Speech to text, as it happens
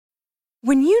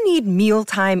When you need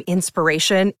mealtime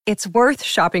inspiration, it's worth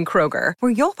shopping Kroger,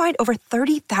 where you'll find over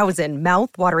 30,000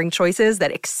 mouth-watering choices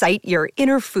that excite your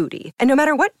inner foodie. And no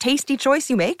matter what tasty choice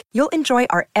you make, you'll enjoy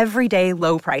our everyday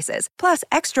low prices, plus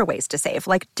extra ways to save,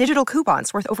 like digital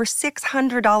coupons worth over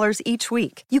 $600 each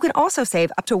week. You can also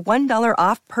save up to $1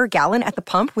 off per gallon at the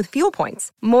pump with fuel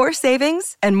points. More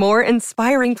savings and more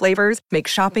inspiring flavors make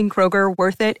shopping Kroger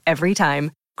worth it every time.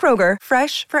 Kroger,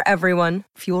 fresh for everyone.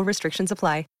 Fuel restrictions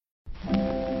apply.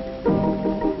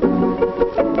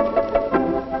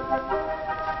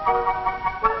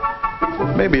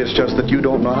 Maybe it's just that you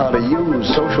don't know how to use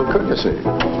social courtesy.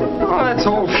 Oh, that's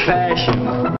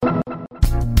old-fashioned.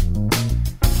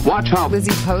 Watch how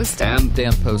Lizzie Post and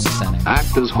Dan Post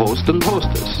act as host and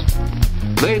hostess.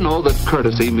 They know that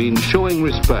courtesy means showing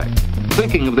respect,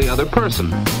 thinking of the other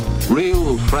person,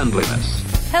 real friendliness.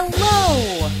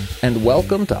 Hello! And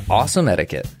welcome to Awesome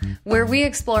Etiquette, where we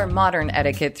explore modern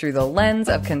etiquette through the lens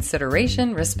of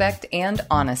consideration, respect, and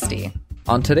honesty.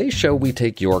 On today's show, we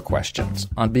take your questions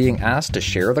on being asked to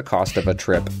share the cost of a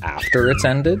trip after it's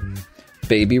ended,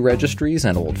 baby registries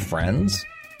and old friends,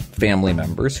 family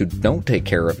members who don't take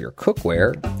care of your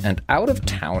cookware, and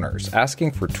out-of-towners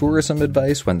asking for tourism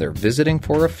advice when they're visiting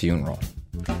for a funeral.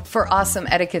 For Awesome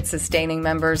Etiquette sustaining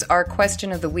members, our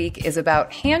question of the week is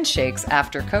about handshakes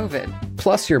after COVID.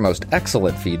 Plus your most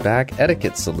excellent feedback,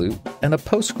 etiquette salute, and a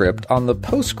postscript on the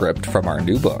postscript from our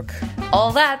new book.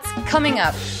 All that's coming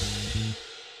up.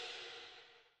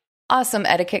 Awesome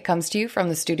Etiquette comes to you from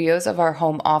the studios of our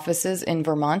home offices in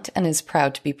Vermont and is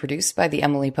proud to be produced by the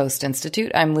Emily Post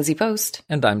Institute. I'm Lizzie Post.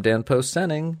 And I'm Dan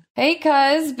Post-Senning. Hey,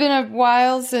 cuz. Been a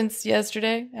while since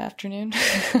yesterday afternoon.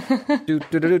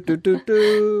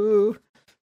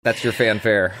 That's your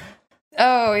fanfare.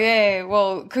 Oh, yay.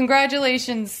 Well,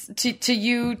 congratulations to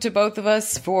you, to both of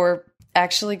us, for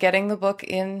actually getting the book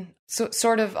in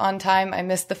sort of on time. I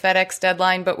missed the FedEx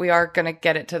deadline, but we are going to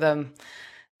get it to them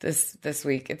this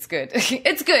week. It's good.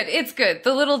 It's good.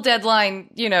 The little deadline,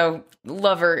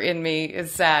 lover in me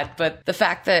is sad, but the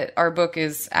fact that our book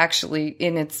is actually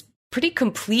in its pretty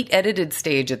complete edited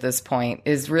stage at this point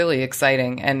is really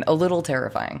exciting and a little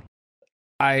terrifying.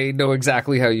 I know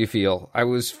exactly how you feel. I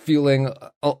was feeling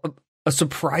a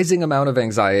surprising amount of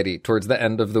anxiety towards the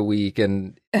end of the week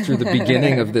and through the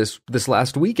beginning of this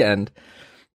last weekend.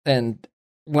 And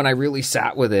when I really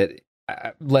sat with it,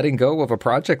 letting go of a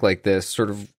project like this, sort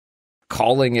of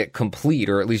calling it complete,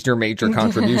 or at least your major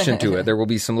contribution to it. There will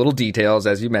be some little details,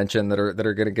 as you mentioned, that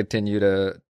are going to continue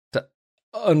to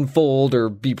unfold or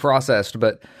be processed.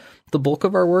 But the bulk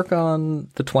of our work on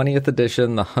the 20th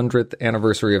edition, the 100th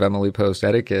anniversary of Emily Post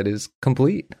Etiquette, is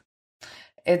complete.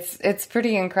 It's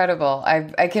pretty incredible.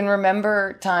 I can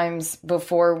remember times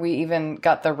before we even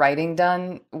got the writing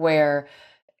done where,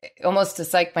 almost to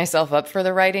psych myself up for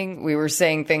the writing, we were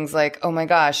saying things like, oh my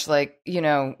gosh,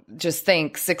 just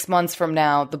think 6 months from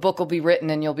now, the book will be written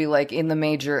and you'll be in the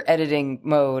major editing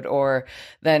mode. Or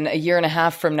then a year and a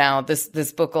half from now,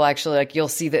 this book will actually, you'll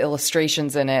see the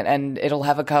illustrations in it and it'll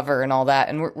have a cover and all that.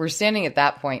 And we're standing at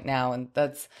that point now. And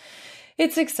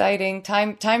it's exciting.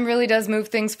 Time really does move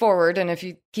things forward. And if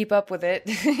you keep up with it,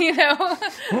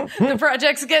 the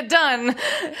projects get done.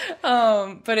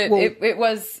 But it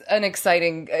was an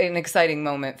exciting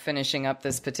moment finishing up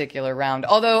this particular round.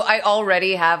 Although I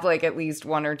already have at least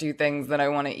one or two things that I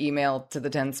want to email to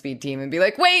the 10-speed team and be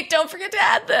like, wait, don't forget to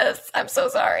add this. I'm so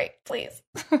sorry. Please.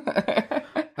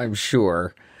 I'm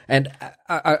sure. And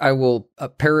I will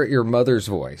parrot your mother's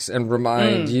voice and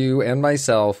remind you and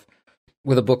myself,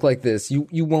 with a book like this,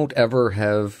 you won't ever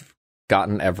have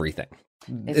gotten everything.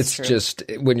 It's just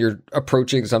when you're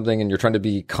approaching something and you're trying to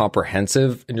be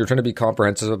comprehensive,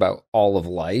 about all of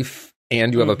life,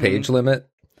 and you have a page limit.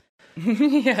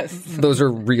 Yes. Those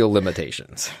are real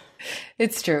limitations.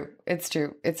 It's true. It's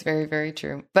very, very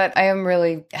true. But I am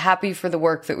really happy for the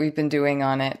work that we've been doing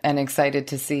on it and excited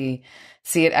to see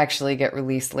it actually get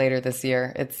released later this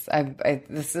year. This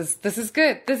is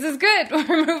good. This is good.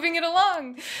 We're moving it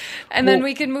along. And then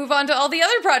we can move on to all the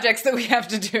other projects that we have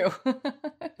to do.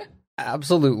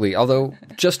 Absolutely. Although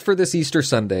just for this Easter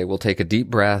Sunday, we'll take a deep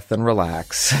breath and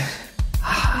relax.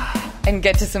 And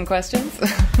get to some questions.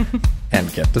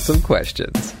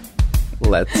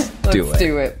 Let's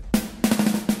do it.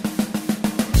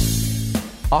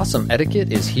 Awesome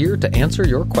Etiquette is here to answer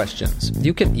your questions.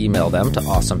 You can email them to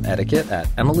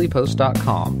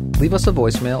awesomeetiquette@emilypost.com. Leave us a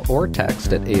voicemail or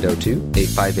text at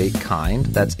 802-858-KIND.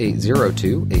 That's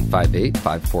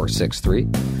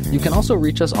 802-858-5463. You can also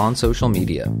reach us on social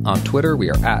media. On Twitter, we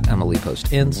are at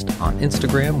EmilyPostInst. On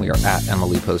Instagram, we are at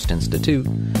EmilyPostInstitute.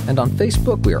 And on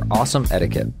Facebook, we are Awesome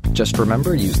Etiquette. Just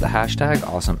remember, use the hashtag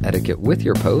Awesome Etiquette with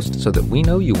your post so that we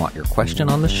know you want your question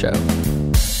on the show.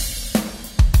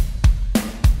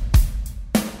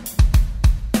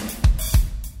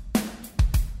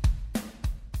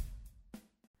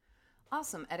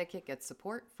 Awesome Etiquette gets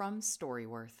support from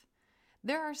Storyworth.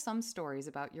 There are some stories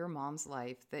about your mom's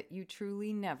life that you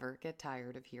truly never get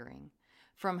tired of hearing.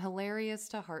 From hilarious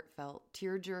to heartfelt,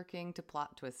 tear-jerking to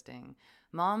plot-twisting,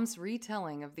 Mom's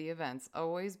retelling of the events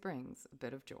always brings a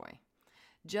bit of joy.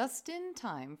 Just in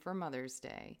time for Mother's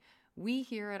Day, we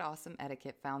here at Awesome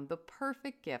Etiquette found the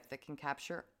perfect gift that can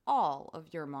capture all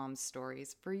of your mom's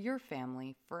stories for your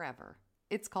family forever.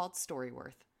 It's called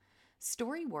Storyworth.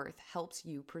 Storyworth helps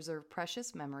you preserve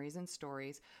precious memories and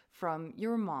stories from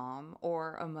your mom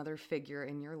or a mother figure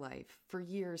in your life for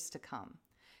years to come.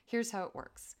 Here's how it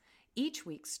works. Each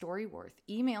week, Storyworth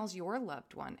emails your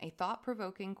loved one a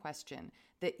thought-provoking question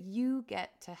that you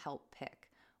get to help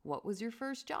pick. What was your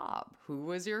first job? Who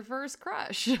was your first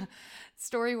crush?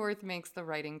 Storyworth makes the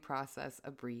writing process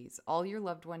a breeze. All your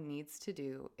loved one needs to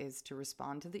do is to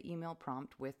respond to the email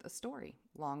prompt with a story.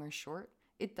 Long or short,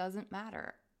 it doesn't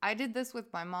matter. I did this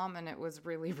with my mom, and it was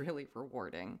really, really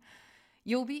rewarding.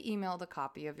 You'll be emailed a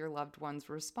copy of your loved one's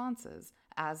responses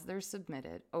as they're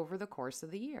submitted over the course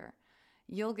of the year.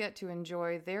 You'll get to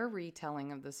enjoy their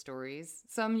retelling of the stories,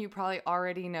 some you probably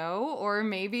already know, or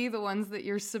maybe the ones that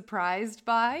you're surprised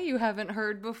by you haven't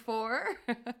heard before.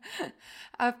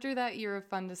 After that year of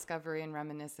fun discovery and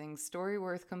reminiscing,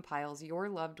 Storyworth compiles your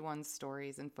loved one's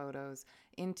stories and photos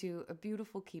into a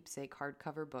beautiful keepsake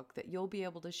hardcover book that you'll be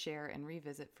able to share and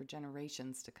revisit for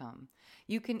generations to come.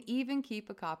 You can even keep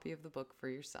a copy of the book for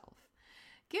yourself.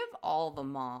 Give all the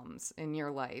moms in your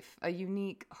life a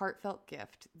unique, heartfelt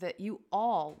gift that you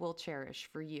all will cherish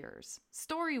for years.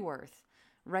 Storyworth.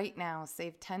 Right now,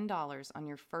 save $10 on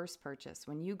your first purchase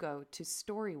when you go to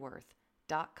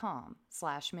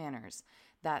storyworth.com/manners.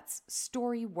 That's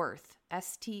Storyworth,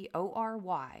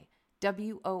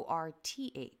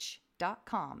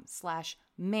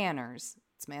 STORYWORTH.com/manners.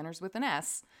 It's manners with an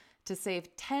S, to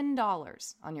save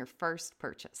 $10 on your first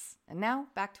purchase. And now,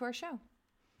 back to our show.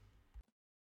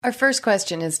 Our first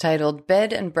question is titled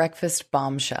Bed and Breakfast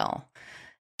Bombshell.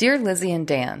 Dear Lizzie and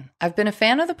Dan, I've been a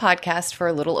fan of the podcast for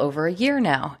a little over a year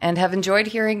now and have enjoyed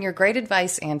hearing your great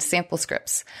advice and sample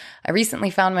scripts. I recently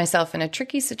found myself in a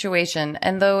tricky situation,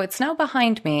 and though it's now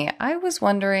behind me, I was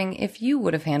wondering if you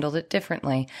would have handled it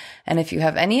differently and if you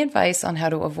have any advice on how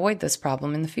to avoid this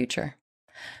problem in the future.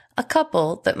 A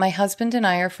couple that my husband and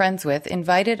I are friends with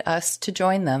invited us to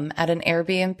join them at an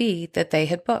Airbnb that they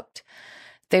had booked.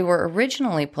 They were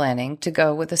originally planning to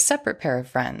go with a separate pair of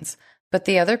friends, but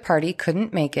the other party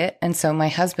couldn't make it, and so my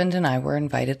husband and I were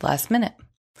invited last minute.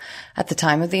 At the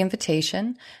time of the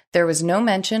invitation, there was no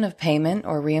mention of payment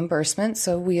or reimbursement,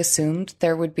 so we assumed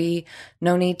there would be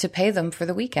no need to pay them for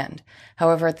the weekend.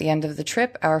 However, at the end of the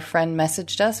trip, our friend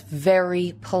messaged us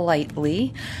very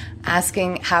politely,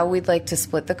 asking how we'd like to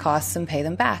split the costs and pay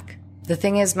them back. The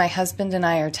thing is, my husband and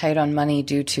I are tight on money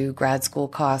due to grad school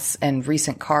costs and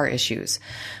recent car issues.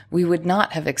 We would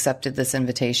not have accepted this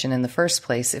invitation in the first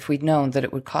place if we'd known that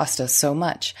it would cost us so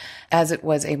much, as it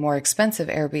was a more expensive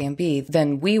Airbnb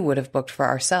than we would have booked for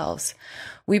ourselves.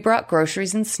 We brought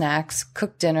groceries and snacks,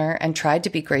 cooked dinner, and tried to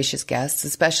be gracious guests,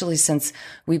 especially since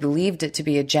we believed it to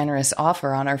be a generous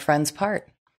offer on our friend's part.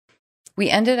 We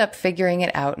ended up figuring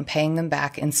it out and paying them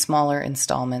back in smaller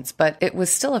installments, but it was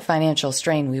still a financial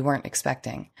strain we weren't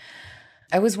expecting.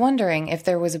 I was wondering if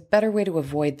there was a better way to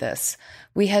avoid this.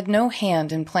 We had no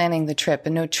hand in planning the trip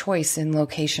and no choice in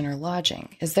location or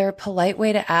lodging. Is there a polite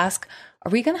way to ask,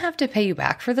 are we going to have to pay you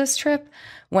back for this trip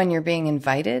when you're being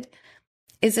invited?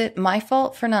 Is it my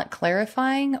fault for not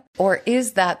clarifying, or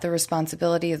is that the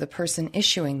responsibility of the person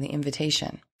issuing the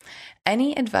invitation?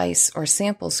 Any advice or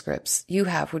sample scripts you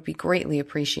have would be greatly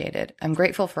appreciated. I'm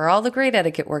grateful for all the great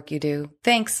etiquette work you do.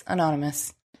 Thanks,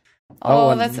 Anonymous.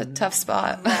 Oh, that's a tough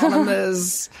spot.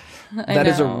 Anonymous. That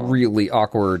is a really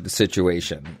awkward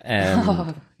situation.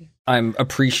 And I'm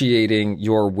appreciating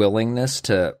your willingness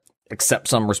to accept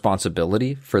some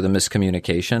responsibility for the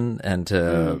miscommunication and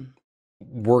to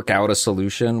work out a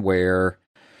solution where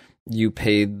you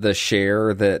paid the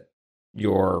share that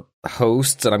your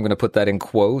hosts, and I'm going to put that in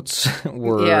quotes,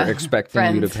 were expecting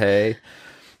friends. You to pay,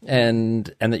 and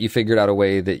that you figured out a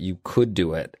way that you could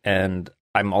do it. And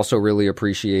I'm also really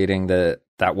appreciating that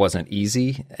that wasn't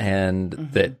easy and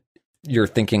that you're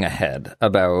thinking ahead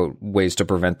about ways to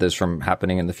prevent this from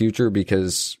happening in the future,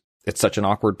 because it's such an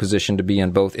awkward position to be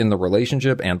in, both in the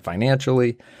relationship and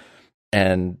financially.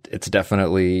 And it's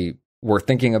definitely worth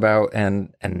thinking about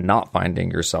and not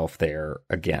finding yourself there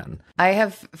again. I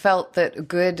have felt that a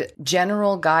good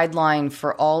general guideline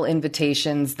for all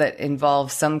invitations that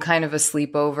involve some kind of a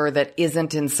sleepover that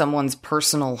isn't in someone's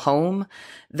personal home,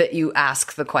 that you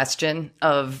ask the question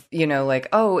of, like,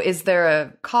 oh, is there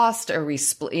a cost? Are we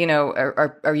split?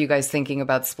 Are you guys thinking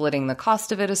about splitting the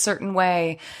cost of it a certain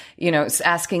way?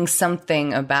 Asking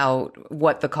something about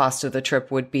what the cost of the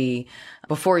trip would be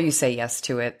before you say yes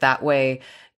to it. That way,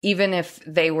 even if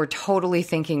they were totally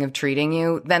thinking of treating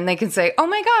you, then they can say, oh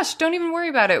my gosh, don't even worry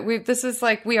about it. We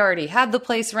already had the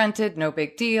place rented. No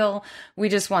big deal. We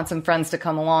just want some friends to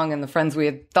come along, and the friends we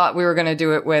had thought we were going to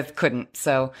do it with couldn't.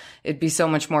 So it'd be so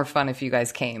much more fun if you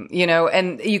guys came,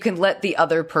 and you can let the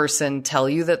other person tell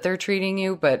you that they're treating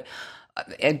you, but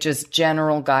just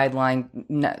general guideline,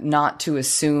 not to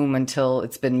assume until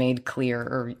it's been made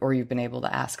clear or you've been able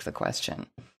to ask the question.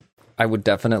 I would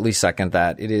definitely second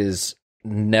that. It is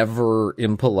never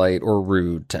impolite or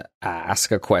rude to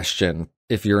ask a question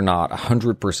if you're not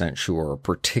 100% sure,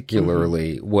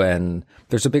 particularly when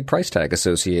there's a big price tag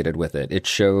associated with it. It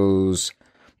shows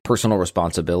personal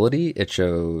responsibility. It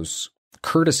shows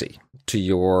courtesy to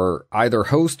your either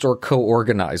hosts or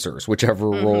co-organizers, whichever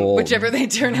role, whichever they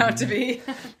turn out to be,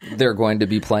 they're going to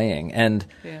be playing. And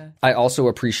I also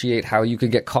appreciate how you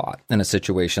could get caught in a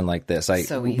situation like this.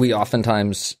 We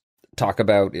oftentimes talk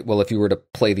about, well, if you were to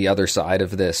play the other side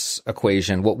of this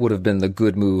equation, what would have been the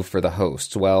good move for the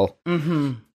hosts? Well,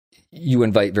 you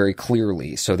invite very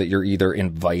clearly, so that you're either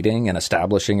inviting and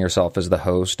establishing yourself as the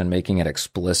host and making it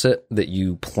explicit that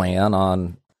you plan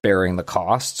on bearing the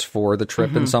costs for the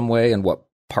trip in some way, and what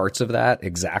parts of that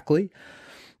exactly.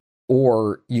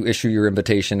 Or you issue your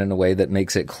invitation in a way that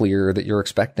makes it clear that you're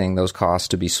expecting those costs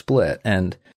to be split.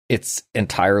 And it's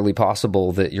entirely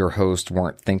possible that your host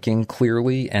weren't thinking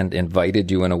clearly and invited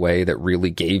you in a way that really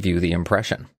gave you the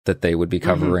impression that they would be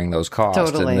covering those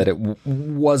costs, and that it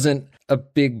wasn't a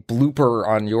big blooper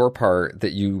on your part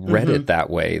that you read it that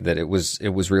way, that it was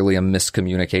really a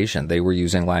miscommunication. They were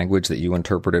using language that you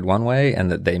interpreted one way and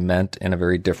that they meant in a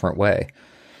very different way.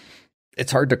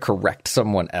 It's hard to correct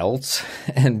someone else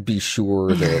and be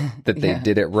sure that they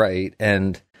did it right.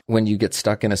 And when you get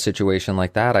stuck in a situation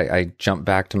like that, I jump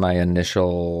back to my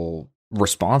initial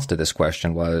response to this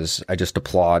question was, I just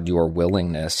applaud your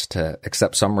willingness to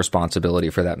accept some responsibility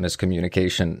for that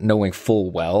miscommunication, knowing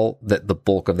full well that the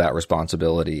bulk of that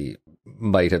responsibility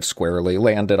might have squarely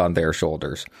landed on their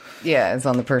shoulders. Yeah, it's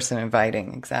on the person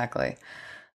inviting, exactly.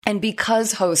 And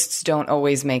because hosts don't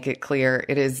always make it clear,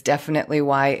 it is definitely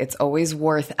why it's always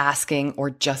worth asking or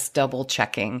just double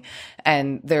checking.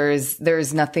 And there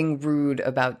is nothing rude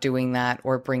about doing that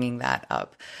or bringing that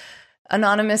up.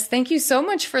 Anonymous, thank you so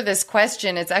much for this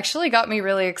question. It's actually got me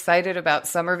really excited about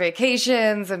summer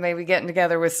vacations and maybe getting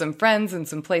together with some friends in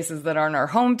some places that aren't our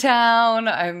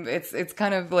hometown. It's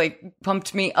kind of like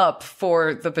pumped me up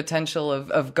for the potential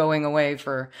of going away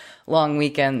for long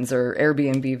weekends or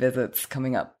Airbnb visits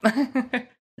coming up.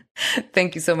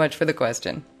 Thank you so much for the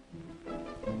question.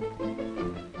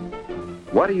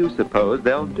 What do you suppose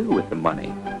they'll do with the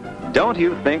money? Don't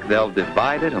you think they'll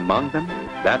divide it among them?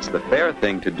 That's the fair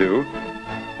thing to do,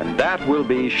 and that will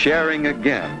be sharing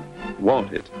again,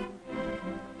 won't it?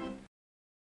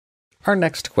 Our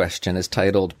next question is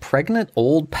titled, Pregnant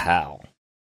Old Pal.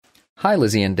 Hi,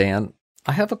 Lizzie and Dan.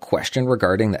 I have a question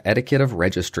regarding the etiquette of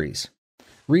registries.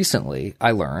 Recently,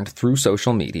 I learned through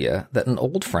social media that an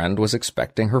old friend was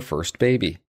expecting her first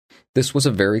baby. This was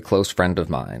a very close friend of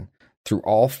mine through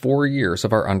all 4 years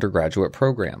of our undergraduate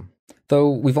program, though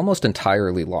we've almost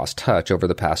entirely lost touch over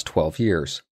the past 12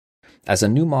 years. As a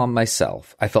new mom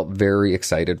myself, I felt very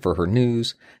excited for her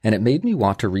news, and it made me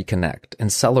want to reconnect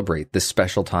and celebrate this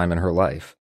special time in her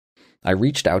life. I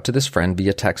reached out to this friend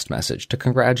via text message to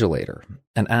congratulate her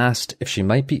and asked if she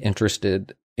might be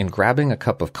interested in grabbing a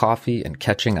cup of coffee and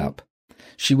catching up.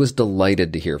 She was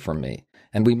delighted to hear from me,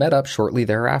 and we met up shortly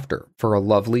thereafter for a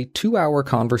lovely 2-hour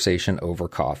conversation over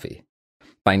coffee.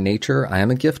 By nature, I am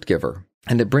a gift giver,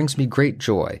 and it brings me great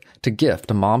joy to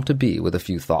gift a mom-to-be with a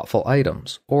few thoughtful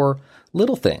items, or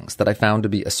little things that I found to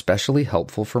be especially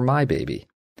helpful for my baby.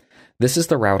 This is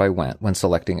the route I went when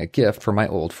selecting a gift for my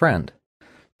old friend.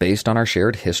 Based on our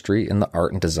shared history in the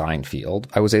art and design field,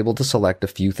 I was able to select a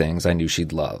few things I knew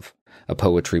she'd love. A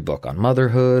poetry book on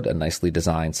motherhood, a nicely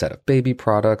designed set of baby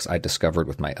products I discovered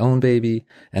with my own baby,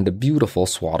 and a beautiful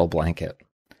swaddle blanket.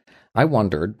 I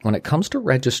wondered, when it comes to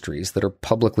registries that are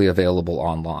publicly available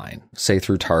online, say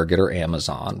through Target or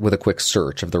Amazon, with a quick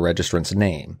search of the registrant's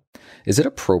name, is it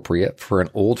appropriate for an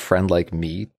old friend like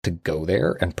me to go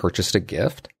there and purchase a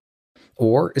gift?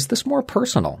 Or is this more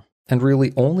personal and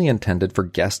really only intended for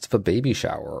guests of a baby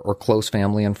shower or close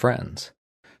family and friends?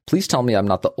 Please tell me I'm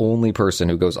not the only person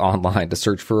who goes online to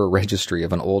search for a registry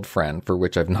of an old friend for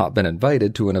which I've not been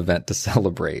invited to an event to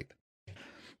celebrate.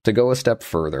 To go a step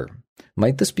further,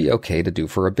 might this be okay to do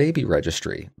for a baby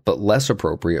registry, but less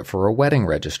appropriate for a wedding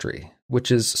registry,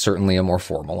 which is certainly a more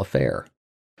formal affair?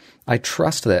 I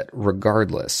trust that,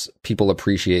 regardless, people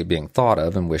appreciate being thought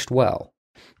of and wished well.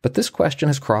 But this question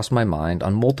has crossed my mind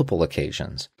on multiple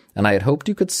occasions, and I had hoped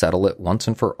you could settle it once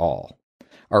and for all.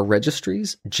 Are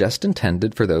registries just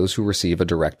intended for those who receive a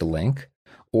direct link,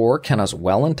 or can us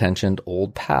well-intentioned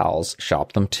old pals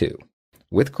shop them too?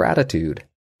 With gratitude,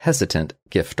 Hesitant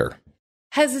Gifter.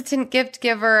 Hesitant gift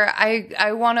giver,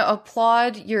 I want to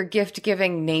applaud your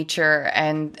gift-giving nature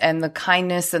and the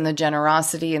kindness and the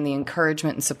generosity and the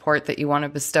encouragement and support that you want to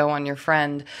bestow on your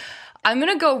friend. I'm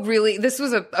going to go this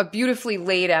was a beautifully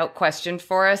laid out question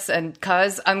for us, and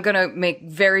I'm going to make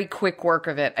very quick work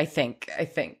of it, I think.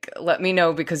 Let me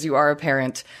know, because you are a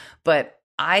parent. But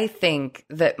I think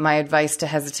that my advice to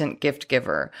hesitant gift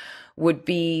giver would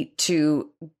be to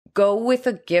go with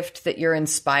a gift that you're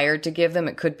inspired to give them.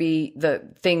 It could be the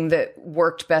thing that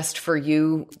worked best for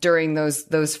you during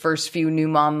those first few new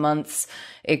mom months.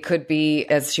 It could be,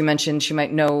 as she mentioned, she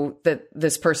might know that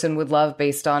this person would love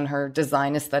based on her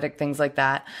design aesthetic, things like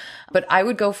that. But I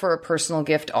would go for a personal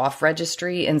gift off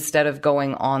registry instead of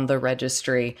going on the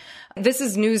registry. This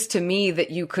is news to me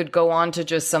that you could go on to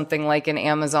just something like an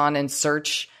Amazon and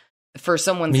search for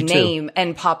someone's name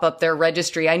and pop up their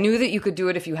registry. I knew that you could do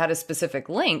it if you had a specific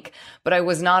link, but I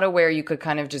was not aware you could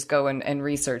kind of just go and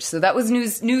research. So that was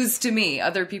news to me.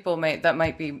 Other people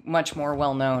might be much more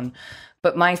well known.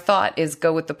 But my thought is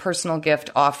go with the personal gift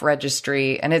off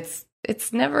registry. And it's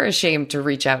never a shame to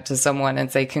reach out to someone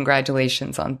and say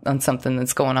congratulations on something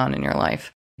that's going on in your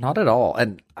life. Not at all.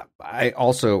 And I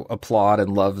also applaud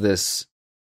and love this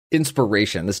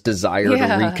inspiration, this desire to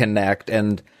reconnect,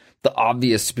 and the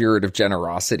obvious spirit of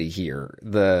generosity here.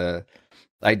 The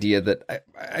idea that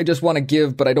I just want to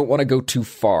give, but I don't want to go too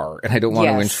far, and I don't want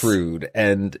to intrude.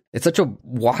 And it's such a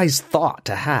wise thought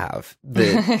to have,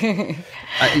 that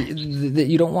that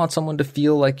you don't want someone to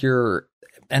feel like you're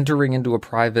entering into a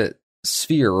private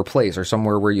sphere or place or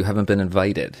somewhere where you haven't been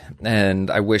invited. And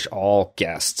I wish all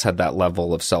guests had that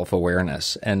level of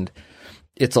self-awareness. And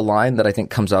it's a line that I think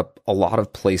comes up a lot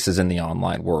of places in the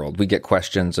online world. We get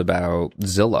questions about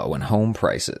Zillow and home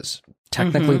prices.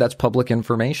 Technically, that's public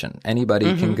information.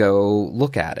 Anybody can go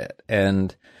look at it.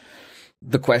 And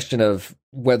the question of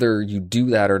whether you do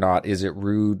that or not, is it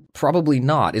rude? Probably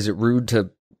not. Is it rude to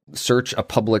search a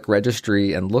public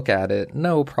registry and look at it?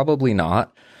 No, probably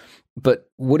not.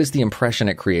 But what is the impression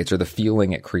it creates, or the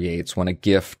feeling it creates, when a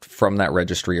gift from that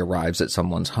registry arrives at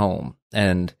someone's home?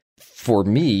 And for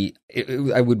me,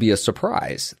 I would be a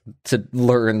surprise to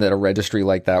learn that a registry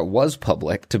like that was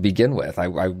public to begin with. I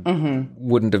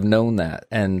wouldn't have known that.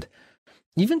 And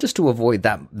even just to avoid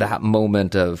that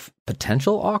moment of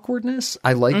potential awkwardness,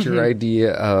 I like your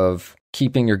idea of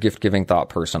keeping your gift-giving thought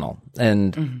personal.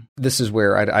 And this is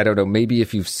where, I don't know, maybe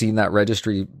if you've seen that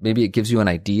registry, maybe it gives you an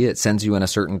idea. It sends you in a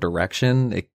certain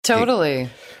direction.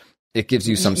 It gives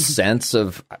you some sense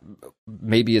of,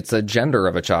 maybe it's a gender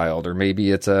of a child, or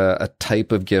maybe it's a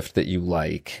type of gift that you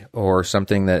like, or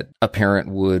something that a parent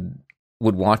would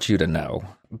want you to know.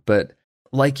 But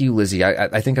like you, Lizzie,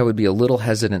 I think I would be a little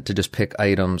hesitant to just pick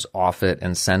items off it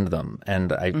and send them.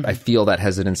 And I feel that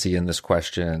hesitancy in this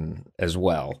question as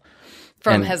well.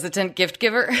 From hesitant gift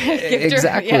giver.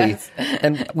 Exactly. Yes.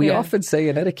 And we often say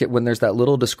in etiquette, when there's that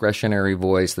little discretionary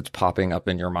voice that's popping up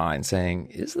in your mind saying,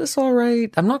 is this all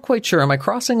right? I'm not quite sure. Am I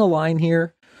crossing a line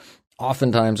here?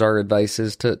 Oftentimes our advice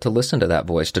is to listen to that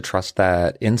voice, to trust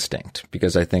that instinct,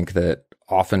 because I think that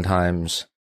oftentimes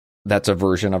that's a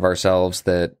version of ourselves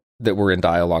that we're in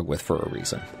dialogue with for a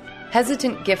reason.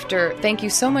 Hesitant Gifter, thank you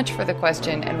so much for the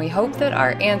question, and we hope that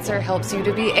our answer helps you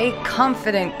to be a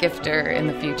confident gifter in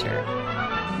the future.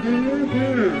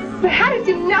 But how did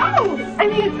you know? I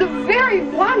mean, it's the very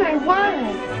one I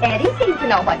wanted. Eddie seemed to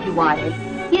know what you wanted.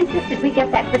 He insisted we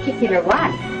get that particular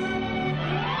one.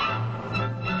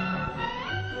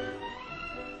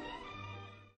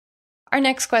 Our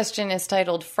next question is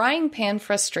titled Frying Pan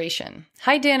Frustration.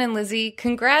 Hi, Dan and Lizzie.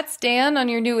 Congrats, Dan, on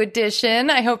your new addition.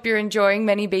 I hope you're enjoying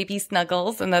many baby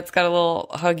snuggles. And that's got a little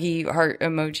huggy heart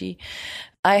emoji.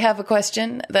 I have a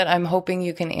question that I'm hoping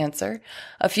you can answer.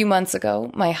 A few months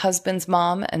ago, my husband's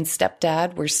mom and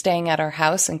stepdad were staying at our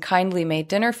house and kindly made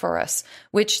dinner for us,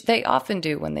 which they often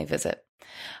do when they visit.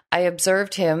 I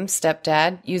observed him,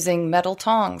 stepdad, using metal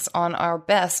tongs on our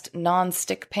best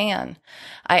non-stick pan.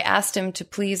 I asked him to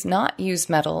please not use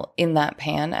metal in that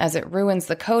pan as it ruins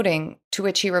the coating, to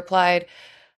which he replied,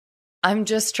 "I'm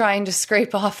just trying to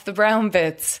scrape off the brown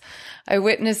bits." I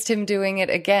witnessed him doing it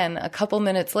again a couple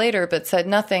minutes later, but said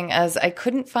nothing as I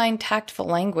couldn't find tactful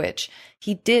language.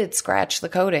 He did scratch the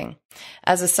coating.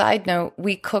 As a side note,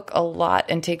 we cook a lot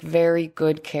and take very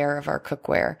good care of our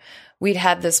cookware. We'd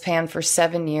had this pan for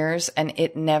 7 years and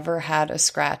it never had a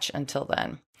scratch until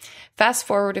then. Fast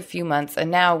forward a few months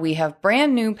and now we have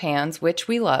brand new pans, which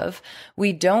we love.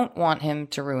 We don't want him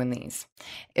to ruin these.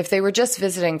 If they were just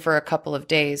visiting for a couple of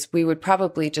days, we would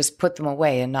probably just put them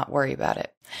away and not worry about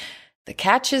it. The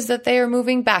catch is that they are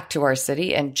moving back to our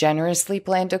city and generously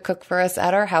plan to cook for us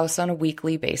at our house on a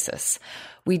weekly basis.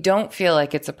 We don't feel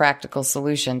like it's a practical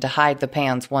solution to hide the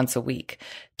pans once a week.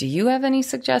 Do you have any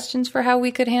suggestions for how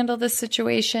we could handle this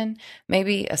situation?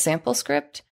 Maybe a sample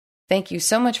script? Thank you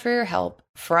so much for your help.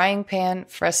 Frying pan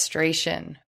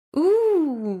frustration.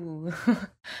 Ooh.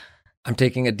 I'm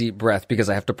taking a deep breath because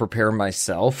I have to prepare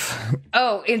myself.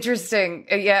 Oh, interesting.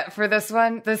 Yeah, for this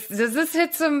one, does this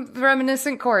hit some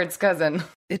reminiscent chords, cousin?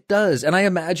 It does. And I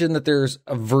imagine that there's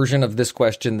a version of this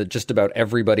question that just about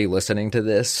everybody listening to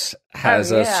this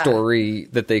has a story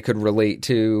that they could relate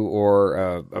to,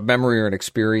 or a memory or an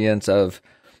experience of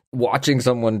watching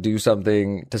someone do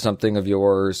something to something of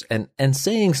yours and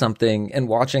saying something and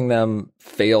watching them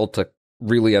fail to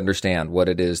really understand what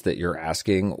it is that you're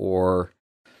asking, or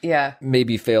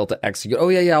maybe fail to execute. Oh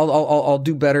yeah, I'll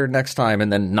do better next time,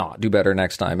 and then not do better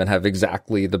next time and have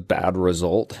exactly the bad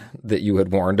result that you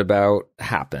had warned about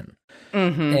happen.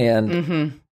 Mm-hmm.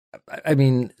 And I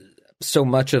mean, so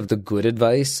much of the good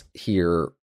advice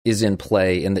here is in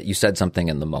play in that you said something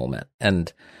in the moment.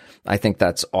 And I think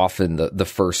that's often the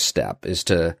first step, is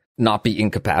to not be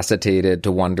incapacitated,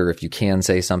 to wonder if you can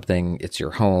say something. It's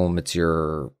your home, it's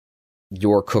your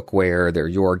cookware, they're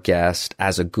your guest.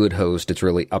 As a good host, it's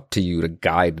really up to you to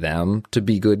guide them to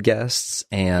be good guests.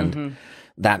 And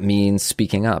that means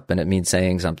speaking up, and it means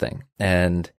saying something.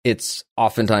 And it's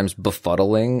oftentimes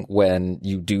befuddling when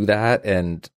you do that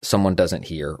and someone doesn't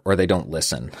hear or they don't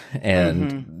listen.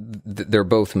 And they're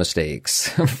both mistakes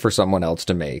for someone else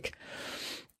to make.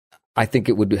 I think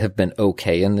it would have been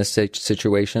okay in this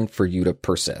situation for you to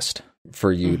persist,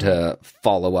 for you to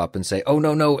follow up and say, oh,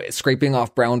 no, scraping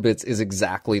off brown bits is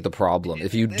exactly the problem.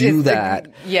 If you do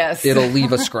that, it'll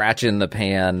leave a scratch in the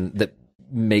pan that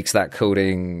makes that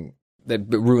coating, that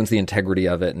ruins the integrity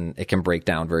of it, and it can break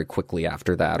down very quickly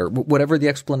after that, or whatever the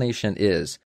explanation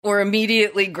is. Or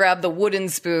immediately grab the wooden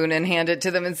spoon and hand it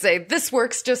to them and say, this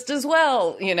works just as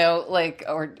well,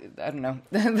 or I don't know.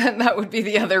 That would be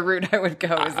the other route I would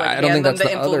go. Is I don't think that's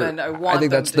the other. I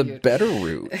think that's the better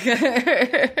route.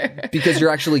 Because you're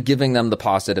actually giving them the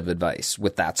positive advice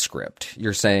with that script.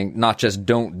 You're saying not just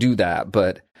don't do that,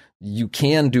 but you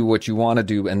can do what you want to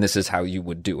do, and this is how you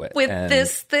would do it. With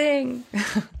this thing.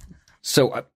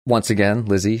 So once again,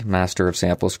 Lizzie, master of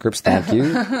sample scripts, thank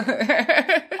you.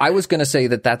 I was going to say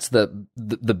that that's the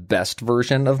best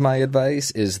version of my advice,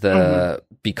 is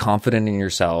be confident in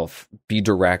yourself, be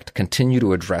direct, continue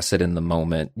to address it in the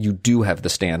moment. You do have the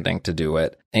standing to do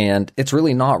it. And it's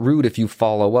really not rude if you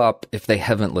follow up if they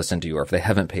haven't listened to you or if they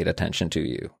haven't paid attention to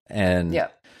you. And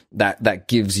that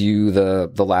gives you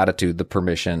the latitude, the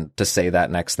permission to say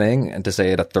that next thing, and to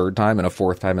say it a third time and a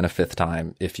fourth time and a fifth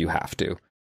time if you have to.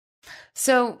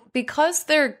 So because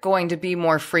they're going to be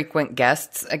more frequent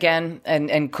guests again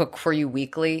and cook for you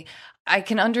weekly, I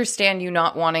can understand you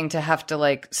not wanting to have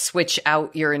to switch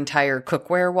out your entire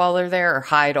cookware while they're there, or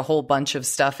hide a whole bunch of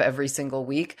stuff every single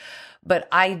week. But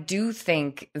I do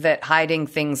think that hiding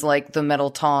things like the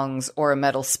metal tongs or a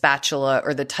metal spatula,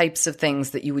 or the types of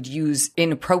things that you would use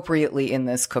inappropriately in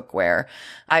this cookware,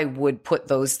 I would put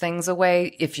those things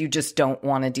away if you just don't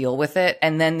want to deal with it.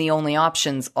 And then the only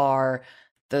options are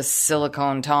the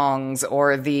silicone tongs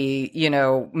or the,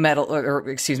 metal,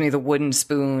 the wooden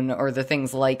spoon, or the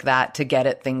things like that to get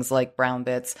at things like brown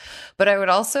bits. But I would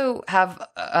also have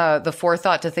the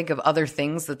forethought to think of other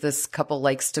things that this couple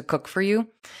likes to cook for you,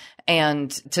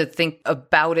 and to think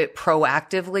about it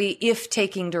proactively if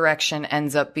taking direction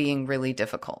ends up being really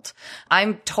difficult.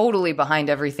 I'm totally behind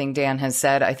everything Dan has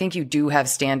said. I think you do have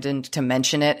stand-in to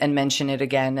mention it, and mention it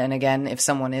again and again if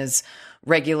someone is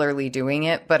regularly doing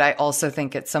it. But I also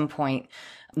think at some point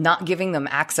not giving them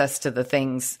access to the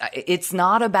things. It's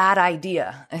not a bad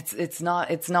idea. It's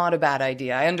not a bad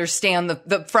idea. I understand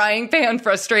the frying pan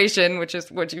frustration, which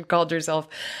is what you called yourself,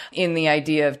 in the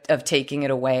idea of taking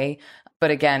it away.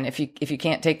 But again, if you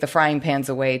can't take the frying pans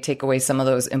away, take away some of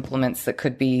those implements that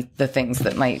could be the things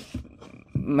that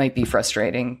might be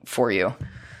frustrating for you.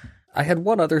 I had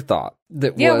one other thought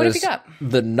that what have was you got?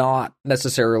 the not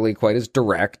necessarily quite as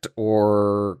direct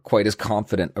or quite as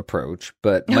confident approach,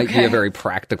 but might be a very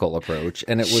practical approach.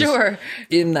 And it was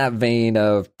in that vein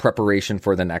of preparation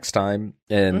for the next time.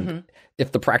 And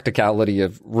if the practicality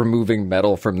of removing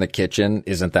metal from the kitchen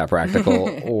isn't that practical,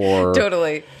 or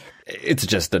totally, it's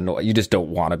just annoying. You just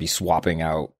don't want to be swapping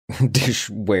out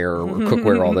dishware or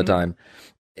cookware all the time.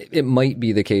 It might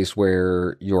be the case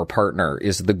where your partner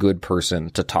is the good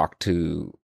person to talk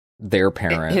to their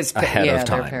parent ahead of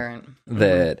time. Their parent.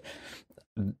 That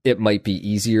it might be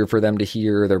easier for them to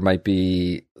hear. There might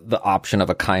be the option of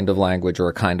a kind of language or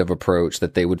a kind of approach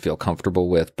that they would feel comfortable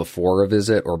with before a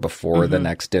visit or before the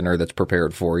next dinner that's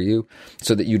prepared for you,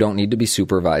 so that you don't need to be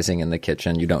supervising in the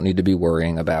kitchen. You don't need to be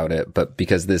worrying about it. But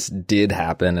because this did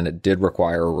happen and it did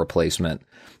require a replacement,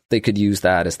 they could use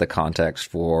that as the context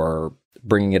for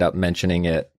bringing it up, mentioning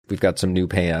it. We've got some new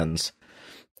pans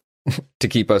to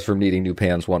keep us from needing new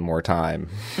pans one more time.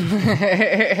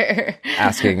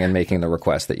 Asking and making the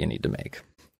request that you need to make.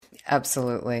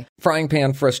 Absolutely. Frying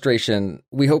pan frustration.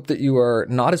 We hope that you are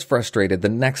not as frustrated the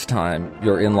next time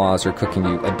your in-laws are cooking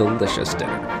you a delicious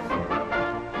dinner.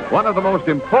 One of the most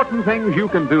important things you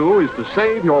can do is to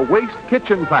save your waste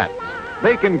kitchen fats.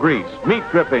 Bacon grease, meat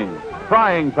drippings,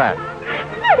 frying fat.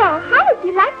 Hello, how would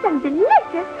you like some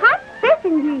delicious hot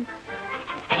bacon grease?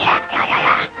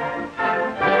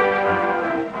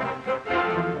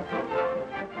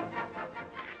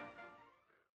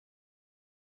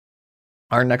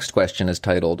 Our next question is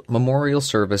titled Memorial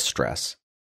Service Stress.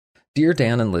 Dear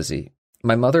Dan and Lizzie,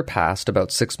 my mother passed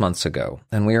about 6 months ago,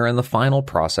 and we are in the final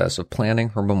process of planning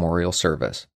her memorial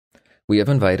service. We have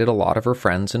invited a lot of her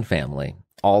friends and family,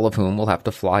 all of whom will have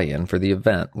to fly in for the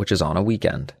event, which is on a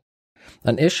weekend.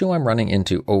 An issue I'm running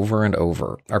into over and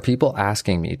over are people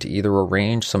asking me to either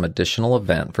arrange some additional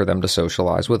event for them to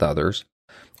socialize with others,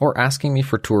 or asking me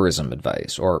for tourism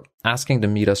advice, or asking to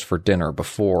meet us for dinner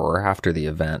before or after the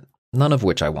event, none of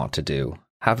which I want to do,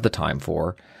 have the time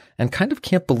for, and kind of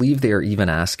can't believe they are even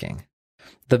asking.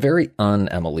 The very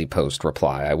un-Emily Post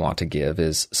reply I want to give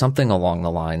is something along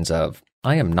the lines of,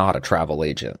 I am not a travel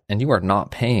agent, and you are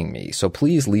not paying me, so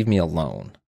please leave me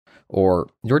alone. Or,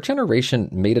 your generation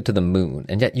made it to the moon,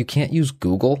 and yet you can't use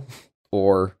Google?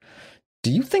 Or,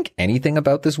 do you think anything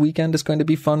about this weekend is going to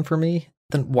be fun for me?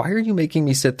 Then why are you making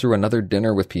me sit through another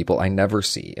dinner with people I never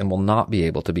see and will not be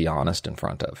able to be honest in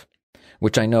front of?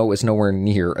 Which I know is nowhere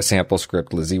near a sample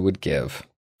script Lizzie would give.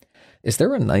 Is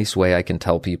there a nice way I can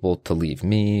tell people to leave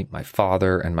me, my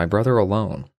father, and my brother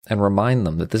alone, and remind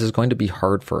them that this is going to be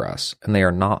hard for us, and they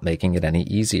are not making it any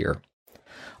easier?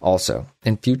 Also,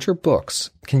 in future books,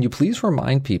 can you please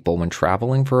remind people when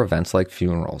traveling for events like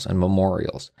funerals and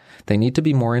memorials, they need to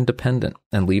be more independent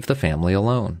and leave the family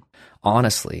alone?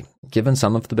 Honestly, given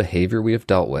some of the behavior we have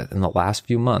dealt with in the last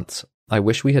few months, I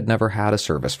wish we had never had a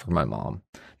service for my mom,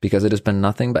 because it has been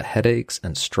nothing but headaches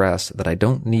and stress that I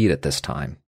don't need at this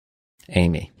time.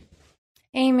 Amy.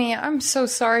 Amy, I'm so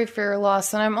sorry for your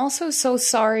loss, and I'm also so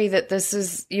sorry that this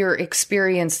is your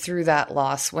experience through that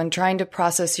loss. When trying to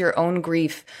process your own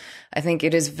grief, I think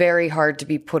it is very hard to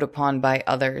be put upon by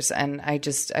others, and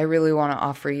I really want to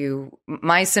offer you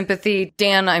my sympathy.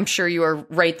 Dan, I'm sure you are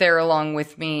right there along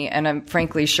with me, and I'm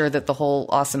frankly sure that the whole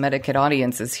Awesome Etiquette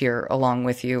audience is here along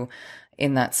with you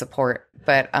in that support.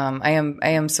 But I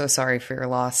am so sorry for your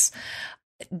loss.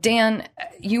 Dan,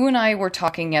 you and I were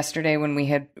talking yesterday when we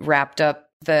had wrapped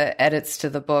up the edits to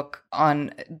the book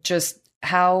on just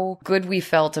how good we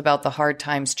felt about the hard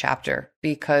times chapter,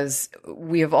 because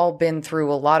we have all been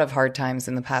through a lot of hard times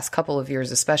in the past couple of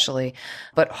years, especially,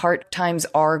 but hard times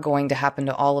are going to happen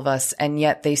to all of us. And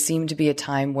yet they seem to be a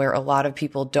time where a lot of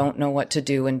people don't know what to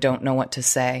do and don't know what to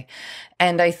say.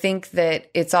 And I think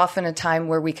that it's often a time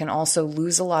where we can also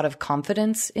lose a lot of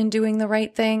confidence in doing the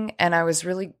right thing. And I was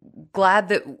really glad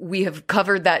that we have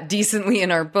covered that decently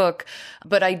in our book.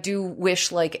 But I do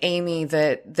wish, like Amy,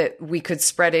 that we could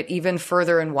spread it even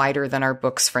further and wider than our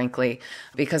books, frankly,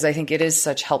 because I think it is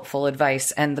such helpful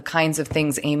advice. And the kinds of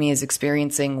things Amy is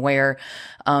experiencing where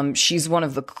she's one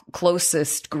of the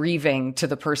closest grieving to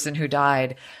the person who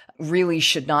died, really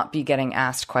should not be getting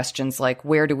asked questions like,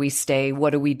 where do we stay?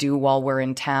 What do we do while we're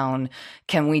in town?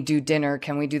 Can we do dinner?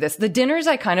 Can we do this? The dinners,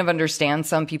 I kind of understand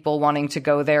some people wanting to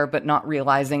go there, but not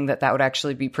realizing that that would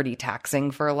actually be pretty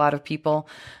taxing for a lot of people.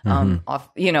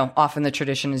 Often the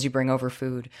tradition is you bring over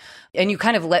food and you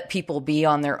kind of let people be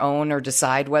on their own or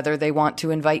decide whether they want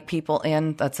to invite people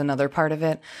in. That's another part of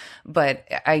it. But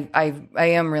I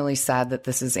am really sad that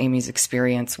this is Amy's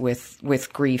experience with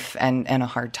grief and a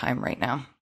hard time right now.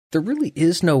 There really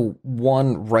is no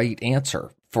one right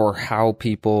answer for how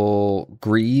people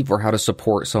grieve or how to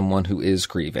support someone who is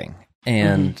grieving.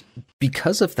 And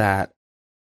because of that,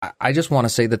 I just want to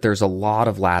say that there's a lot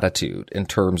of latitude in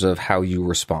terms of how you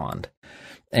respond.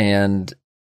 And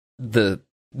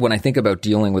when I think about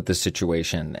dealing with this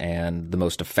situation and the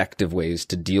most effective ways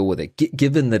to deal with it,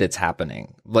 given that it's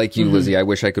happening, like you, Lizzie, I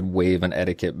wish I could wave an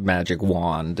etiquette magic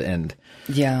wand and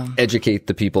educate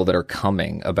the people that are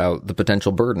coming about the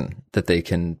potential burden that they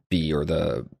can be, or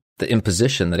the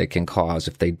imposition that it can cause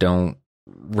if they don't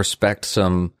respect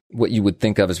some, what you would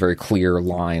think of as very clear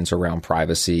lines around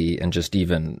privacy and just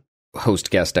even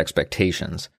host-guest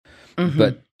expectations.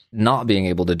 But not being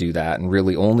able to do that and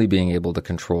really only being able to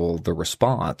control the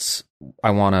response,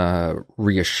 I want to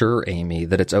reassure Amy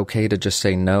that it's okay to just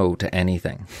say no to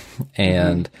anything.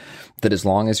 And that as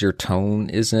long as your tone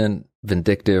isn't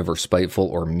vindictive or spiteful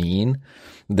or mean,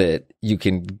 that you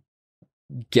can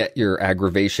get your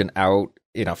aggravation out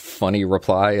in a funny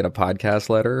reply in a podcast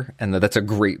letter, and that's a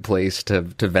great place to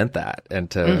vent that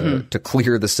and to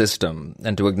clear the system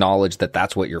and to acknowledge that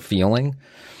that's what you're feeling.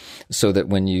 So that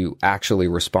when you actually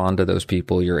respond to those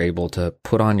people, you're able to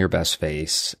put on your best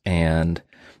face, and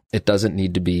it doesn't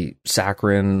need to be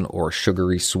saccharine or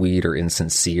sugary sweet or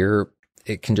insincere.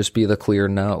 It can just be the clear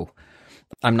no.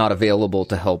 I'm not available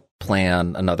to help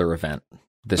plan another event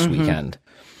this weekend.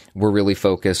 We're really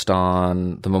focused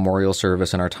on the memorial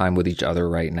service and our time with each other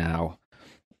right now.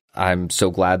 I'm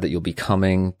so glad that you'll be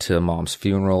coming to Mom's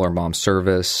funeral or Mom's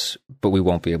service, but we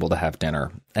won't be able to have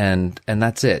dinner. And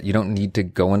that's it. You don't need to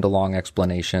go into long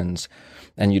explanations,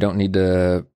 and you don't need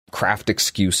to craft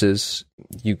excuses.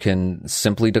 You can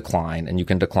simply decline, and you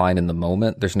can decline in the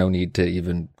moment. There's no need to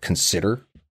even consider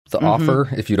the offer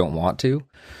if you don't want to.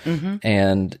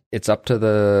 And it's up to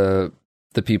the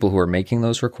people who are making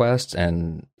those requests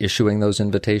and issuing those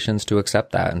invitations to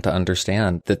accept that and to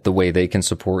understand that the way they can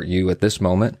support you at this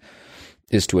moment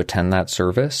is to attend that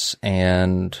service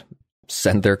and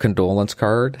send their condolence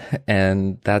card.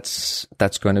 And that's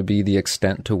going to be the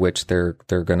extent to which they're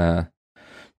going to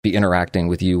be interacting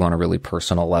with you on a really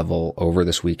personal level over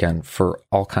this weekend for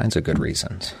all kinds of good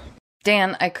reasons.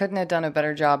 Dan, I couldn't have done a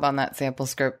better job on that sample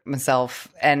script myself.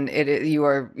 And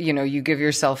you give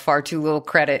yourself far too little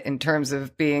credit in terms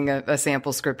of being a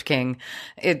sample script king.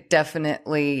 It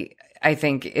definitely, I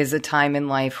think, is a time in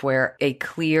life where a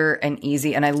clear and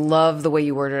easy, and I love the way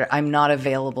you worded it, I'm not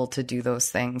available to do those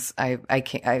things. But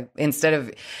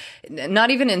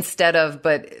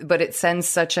it sends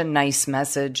such a nice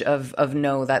message of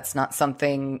no, that's not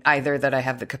something either that I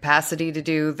have the capacity to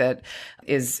do, that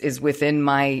is within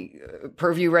my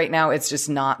purview right now. It's just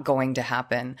not going to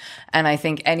happen. And I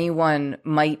think anyone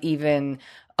might even,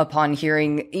 upon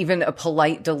hearing even a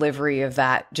polite delivery of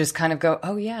that, just kind of go,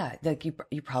 oh yeah, like you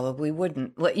probably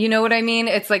wouldn't. You know what I mean?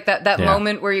 It's like that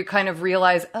moment where you kind of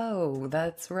realize, oh,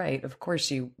 that's right. Of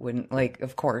course you wouldn't. Like,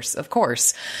 of course.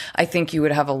 I think you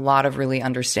would have a lot of really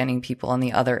understanding people on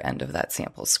the other end of that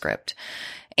sample script.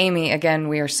 Amy, again,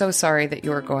 we are so sorry that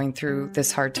you are going through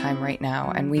this hard time right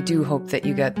now, and we do hope that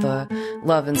you get the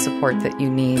love and support that you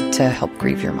need to help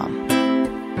grieve your mom.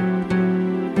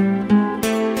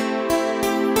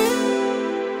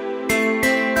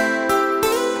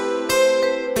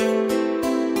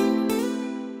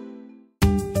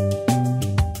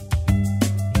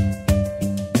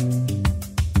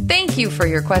 Thank you for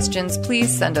your questions.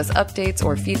 Please send us updates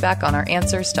or feedback on our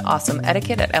answers to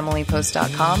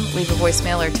awesomeetiquette@emilypost.com. Leave a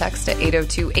voicemail or text at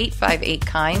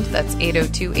 802-858-KIND. That's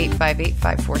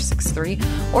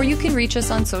 802-858-5463. Or you can reach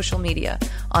us on social media.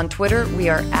 On Twitter, we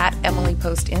are at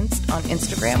EmilyPostInst. On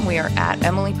Instagram, we are at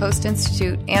Emily Post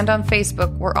Institute. And on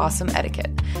Facebook, we're Awesome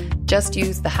Etiquette. Just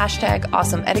use the hashtag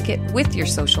AwesomeEtiquette with your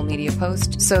social media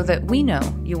post so that we know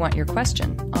you want your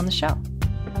question on the show.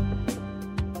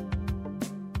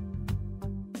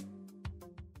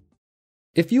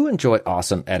 If you enjoy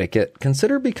Awesome Etiquette,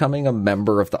 consider becoming a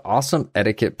member of the Awesome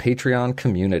Etiquette Patreon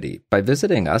community by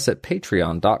visiting us at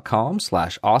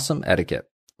patreon.com/awesomeetiquette.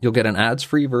 You'll get an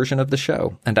ads-free version of the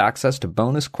show and access to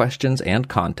bonus questions and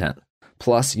content.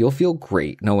 Plus, you'll feel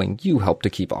great knowing you help to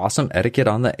keep Awesome Etiquette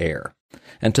on the air.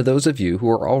 And to those of you who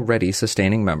are already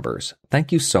sustaining members,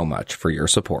 thank you so much for your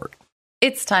support.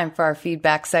 It's time for our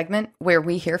feedback segment where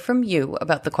we hear from you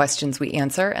about the questions we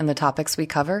answer and the topics we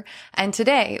cover. And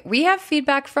today we have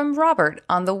feedback from Robert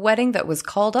on the wedding that was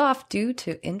called off due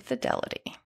to infidelity.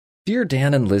 Dear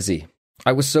Dan and Lizzie,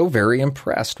 I was so very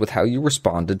impressed with how you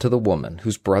responded to the woman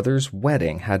whose brother's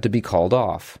wedding had to be called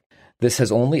off. This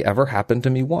has only ever happened to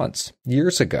me once,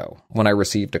 years ago, when I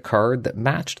received a card that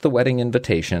matched the wedding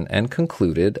invitation and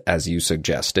concluded, as you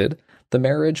suggested, the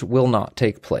marriage will not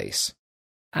take place.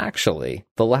 Actually,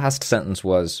 the last sentence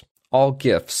was, all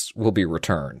gifts will be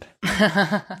returned.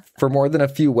 For more than a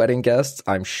few wedding guests,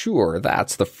 I'm sure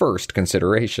that's the first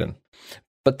consideration.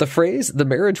 But the phrase, the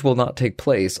marriage will not take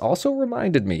place, also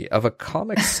reminded me of a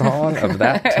comic song of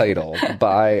that title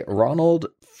by Ronald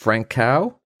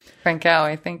Francow. Francow,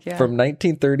 I think, yeah. From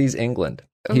 1930s England.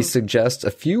 Ooh. He suggests a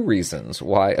few reasons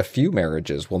why a few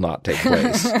marriages will not take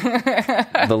place.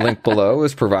 The link below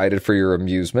is provided for your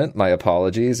amusement. My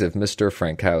apologies if Mr.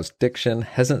 Francow's diction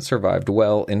hasn't survived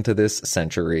well into this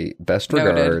century. Best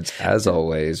regards, as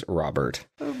always, Robert.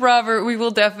 Robert, we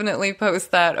will definitely post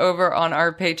that over on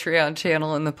our Patreon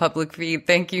channel in the public feed.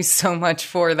 Thank you so much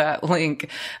for that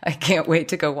link. I can't wait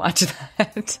to go watch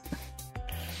that.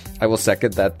 I will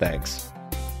second that thanks.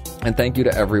 And thank you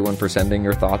to everyone for sending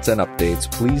your thoughts and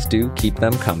updates. Please do keep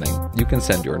them coming. You can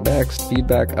send your next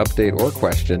feedback, update, or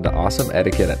question to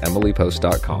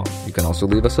awesomeetiquette@emilypost.com. You can also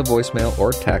leave us a voicemail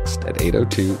or text at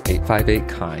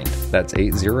 802-858-KIND. That's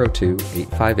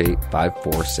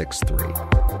 802-858-5463.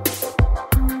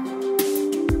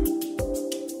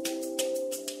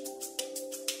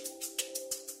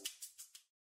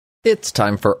 It's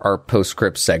time for our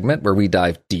postscript segment where we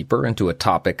dive deeper into a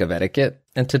topic of etiquette.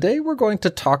 And today we're going to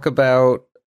talk about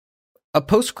a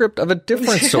postscript of a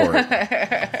different sort.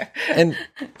 And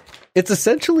it's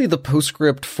essentially the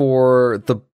postscript for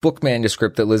the book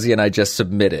manuscript that Lizzie and I just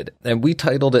submitted. And we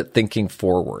titled it Thinking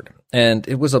Forward. And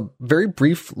it was a very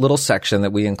brief little section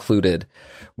that we included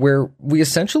where we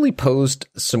essentially posed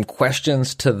some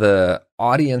questions to the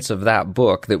audience of that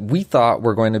book that we thought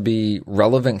were going to be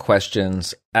relevant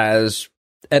questions as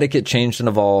etiquette changed and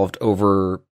evolved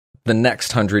over the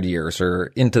next 100 years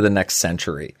or into the next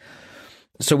century.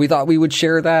 So we thought we would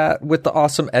share that with the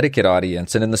Awesome Etiquette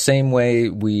audience. And in the same way,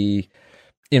 we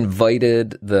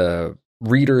invited the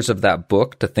readers of that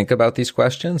book to think about these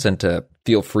questions and to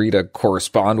feel free to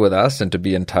correspond with us and to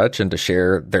be in touch and to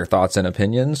share their thoughts and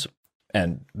opinions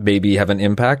and maybe have an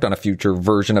impact on a future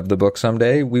version of the book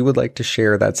someday. We would like to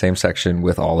share that same section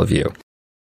with all of you.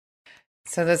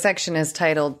 So the section is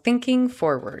titled Thinking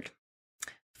Forward.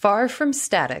 Far from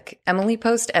static, Emily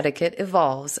Post etiquette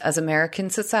evolves as American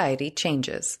society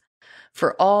changes.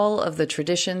 For all of the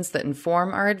traditions that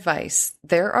inform our advice,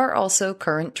 there are also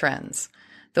current trends.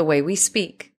 The way we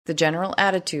speak, the general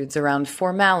attitudes around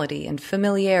formality and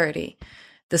familiarity,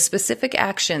 the specific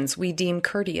actions we deem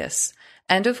courteous,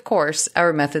 and of course,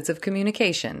 our methods of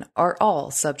communication are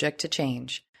all subject to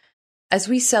change. As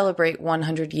we celebrate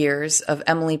 100 years of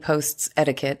Emily Post's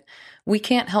etiquette, we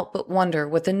can't help but wonder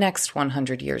what the next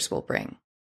 100 years will bring.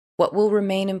 What will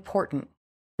remain important?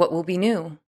 What will be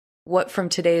new? What from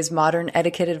today's modern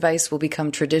etiquette advice will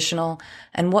become traditional,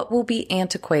 and what will be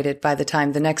antiquated by the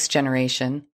time the next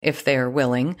generation, if they are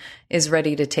willing, is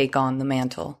ready to take on the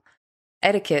mantle?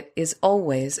 Etiquette is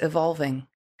always evolving.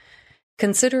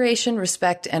 Consideration,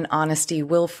 respect, and honesty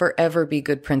will forever be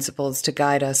good principles to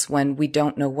guide us when we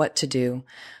don't know what to do,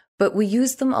 but we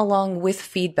use them along with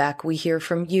feedback we hear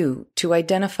from you to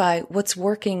identify what's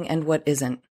working and what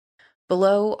isn't.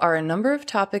 Below are a number of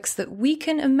topics that we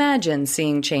can imagine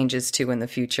seeing changes to in the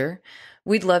future.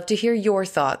 We'd love to hear your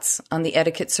thoughts on the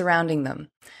etiquette surrounding them.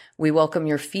 We welcome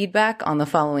your feedback on the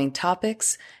following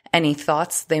topics, any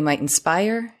thoughts they might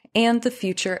inspire, and the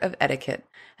future of etiquette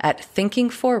at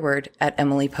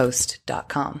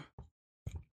thinkingforward@emilypost.com.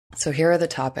 So here are the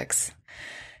topics.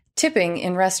 Tipping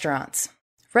in restaurants.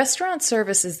 Restaurant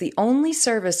service is the only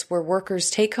service where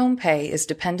workers' take-home pay is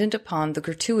dependent upon the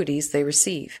gratuities they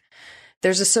receive.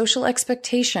 There's a social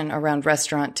expectation around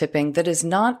restaurant tipping that is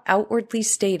not outwardly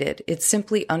stated, it's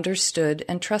simply understood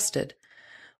and trusted.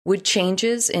 Would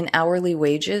changes in hourly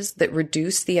wages that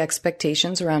reduce the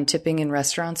expectations around tipping in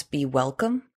restaurants be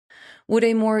welcome? Would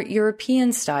a more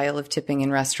European style of tipping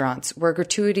in restaurants, where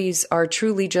gratuities are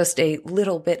truly just a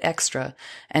little bit extra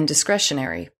and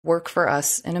discretionary, work for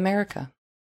us in America?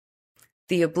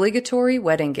 The obligatory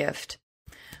wedding gift.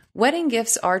 Wedding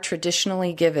gifts are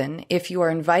traditionally given if you are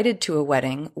invited to a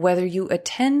wedding, whether you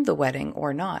attend the wedding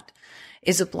or not.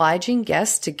 Is obliging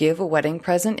guests to give a wedding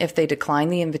present if they decline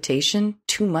the invitation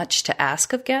too much to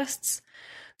ask of guests?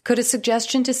 Could a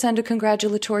suggestion to send a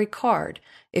congratulatory card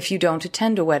if you don't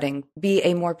attend a wedding be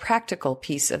a more practical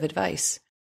piece of advice?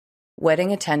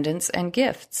 Wedding attendance and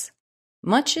gifts.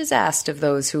 Much is asked of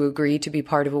those who agree to be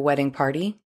part of a wedding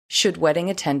party. Should wedding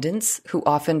attendants, who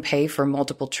often pay for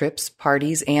multiple trips,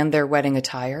 parties, and their wedding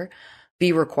attire,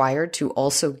 be required to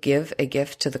also give a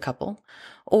gift to the couple?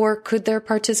 Or could their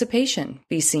participation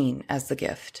be seen as the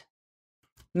gift?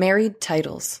 Married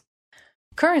titles.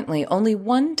 Currently, only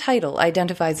one title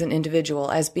identifies an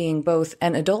individual as being both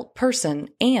an adult person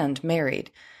and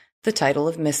married, the title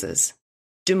of Mrs.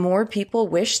 Do more people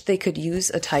wish they could use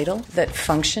a title that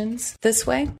functions this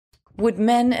way? Would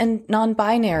men and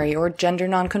non-binary or gender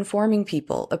non-conforming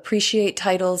people appreciate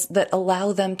titles that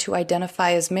allow them to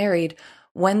identify as married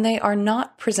when they are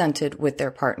not presented with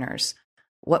their partners?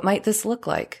 What might this look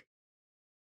like?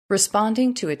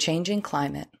 Responding to a changing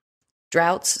climate.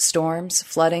 Droughts, storms,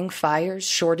 flooding, fires,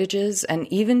 shortages,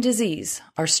 and even disease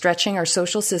are stretching our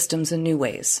social systems in new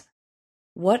ways.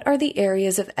 What are the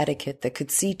areas of etiquette that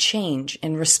could see change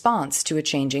in response to a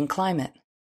changing climate?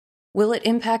 Will it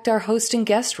impact our host and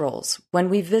guest roles when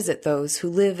we visit those who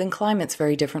live in climates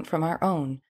very different from our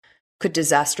own? Could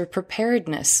disaster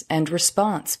preparedness and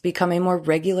response become a more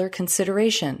regular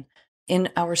consideration in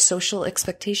our social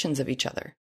expectations of each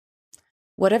other?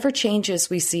 Whatever changes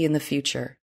we see in the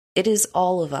future, it is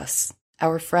all of us,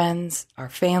 our friends, our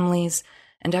families,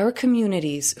 and our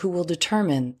communities who will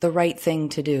determine the right thing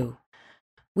to do.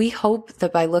 We hope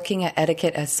that by looking at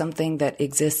etiquette as something that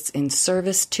exists in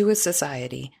service to a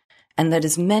society and that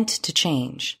is meant to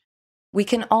change, we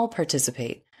can all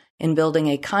participate in building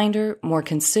a kinder, more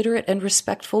considerate and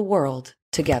respectful world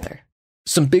together.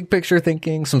 Some big picture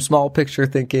thinking, some small picture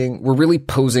thinking. We're really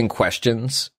posing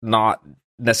questions, not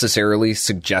necessarily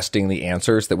suggesting the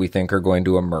answers that we think are going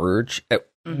to emerge. At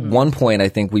one point, I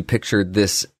think we pictured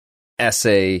this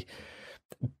essay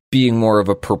being more of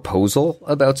a proposal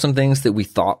about some things that we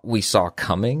thought we saw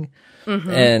coming.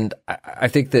 And I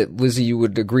think that, Lizzie, you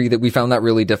would agree that we found that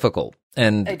really difficult.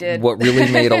 And I did. What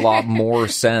really made a lot more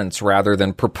sense, rather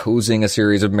than proposing a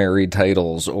series of married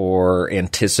titles or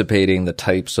anticipating the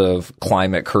types of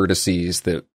climate courtesies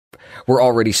that we're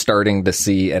already starting to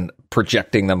see and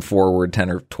projecting them forward 10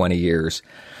 or 20 years,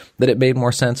 that it made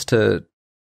more sense to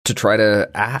try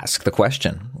to ask the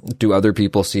question, do other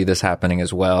people see this happening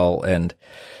as well? And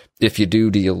if you do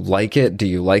you like it? Do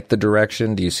you like the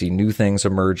direction? Do you see new things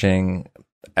emerging?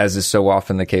 As is so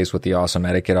often the case with the Awesome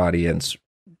Etiquette audience,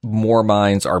 more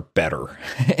minds are better.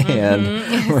 And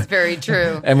it's very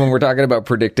true. And when we're talking about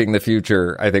predicting the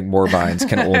future, I think more minds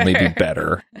can only be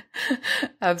better.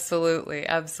 Absolutely.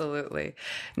 Absolutely.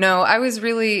 No, I was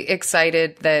really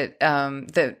excited that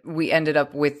that we ended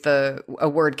up with a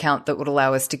word count that would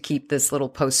allow us to keep this little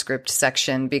postscript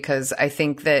section, because I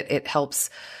think that it helps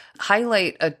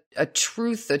highlight a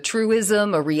truth, a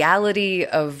truism, a reality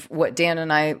of what Dan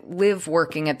and I live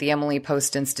working at the Emily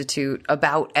Post Institute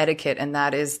about etiquette. And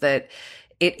that is that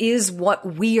it is what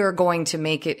we are going to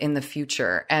make it in the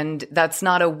future. And that's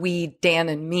not a we, Dan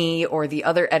and me, or the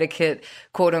other etiquette,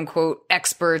 quote unquote,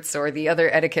 experts or the other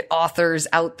etiquette authors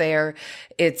out there.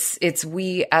 It's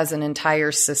we as an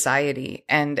entire society.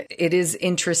 And it is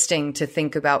interesting to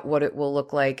think about what it will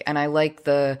look like. And I like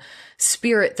the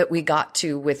spirit that we got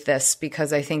to with this,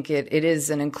 because I think it is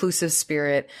an inclusive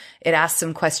spirit. It asks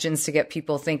some questions to get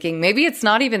people thinking. Maybe it's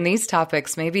not even these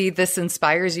topics. Maybe this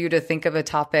inspires you to think of a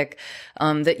topic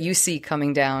that you see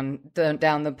coming down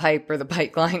the pipe or the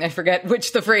pipeline. I forget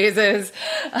which the phrase is,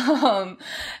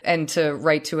 and to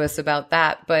write to us about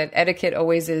that. But etiquette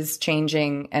always is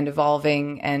changing and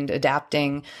evolving and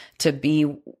adapting to be,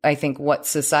 I think, what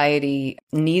society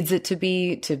needs it to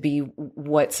be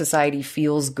what society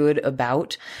feels good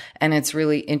about. And it's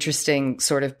really interesting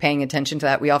sort of paying attention to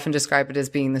that. We often describe it as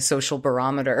being the social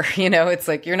barometer. You know, it's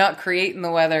like you're not creating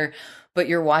the weather, but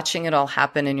you're watching it all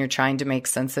happen and you're trying to make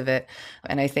sense of it.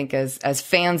 And I think as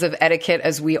fans of etiquette,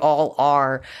 as we all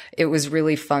are, it was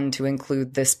really fun to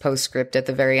include this postscript at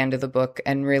the very end of the book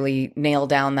and really nail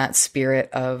down that spirit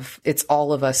of it's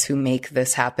all of us who make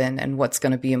this happen and what's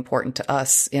going to be important to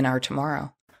us in our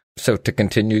tomorrow. So to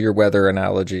continue your weather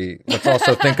analogy, let's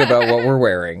also think about what we're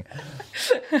wearing.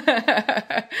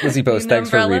 Lizzie Post, thanks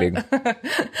for reading.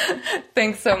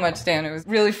 Thanks so much, Dan. It was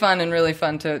really fun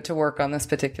to work on this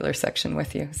particular section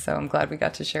with you. So I'm glad we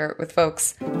got to share it with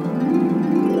folks.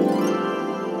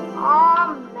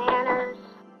 Aw, manners.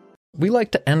 We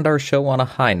like to end our show on a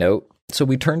high note, so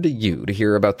we turn to you to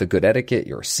hear about the good etiquette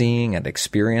you're seeing and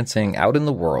experiencing out in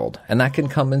the world, and that can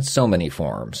come in so many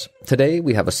forms. Today,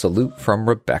 we have a salute from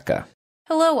Rebecca.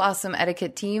 Hello, Awesome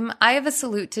Etiquette team. I have a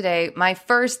salute today, my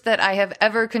first that I have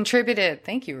ever contributed.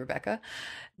 Thank you, Rebecca.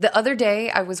 The other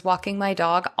day, I was walking my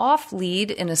dog off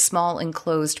lead in a small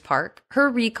enclosed park. Her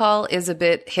recall is a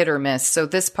bit hit or miss, so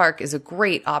this park is a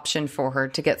great option for her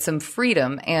to get some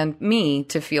freedom and me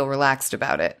to feel relaxed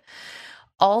about it.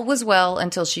 All was well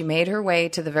until she made her way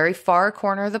to the very far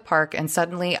corner of the park, and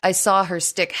suddenly I saw her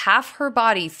stick half her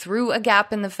body through a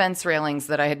gap in the fence railings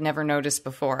that I had never noticed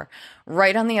before.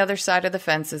 Right on the other side of the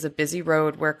fence is a busy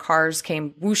road where cars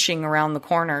came whooshing around the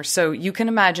corner, so you can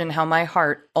imagine how my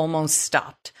heart almost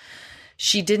stopped.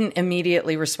 She didn't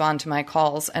immediately respond to my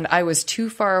calls, and I was too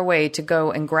far away to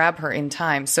go and grab her in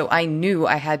time, so I knew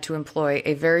I had to employ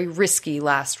a very risky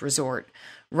last resort.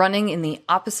 Running in the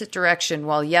opposite direction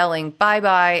while yelling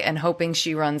bye-bye and hoping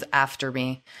she runs after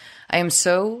me. I am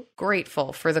so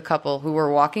grateful for the couple who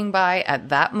were walking by at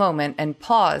that moment and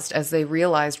paused as they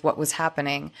realized what was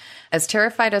happening. As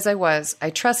terrified as I was, I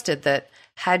trusted that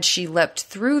had she leapt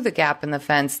through the gap in the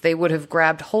fence, they would have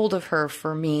grabbed hold of her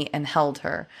for me and held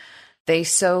her. They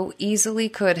so easily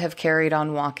could have carried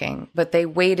on walking, but they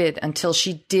waited until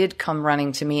she did come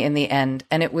running to me in the end,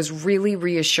 and it was really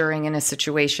reassuring in a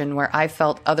situation where I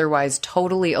felt otherwise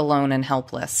totally alone and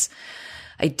helpless.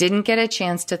 I didn't get a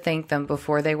chance to thank them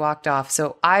before they walked off,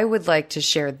 so I would like to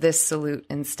share this salute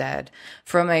instead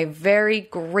from a very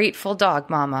grateful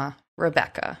dog mama,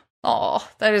 Rebecca. Oh,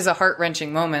 that is a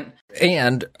heart-wrenching moment.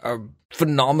 And a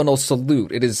phenomenal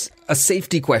salute. It is a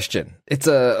safety question. It's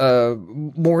a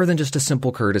more than just a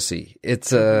simple courtesy.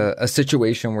 It's a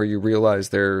situation where you realize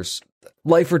there's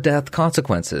life or death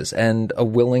consequences, and a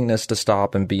willingness to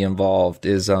stop and be involved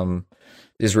is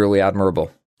really admirable.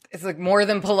 It's like more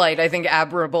than polite. I think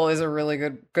admirable is a really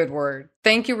good word.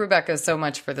 Thank you, Rebecca, so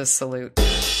much for this salute.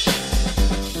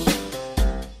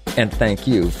 And thank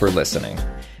you for listening.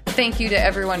 Thank you to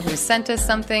everyone who sent us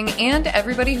something and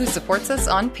everybody who supports us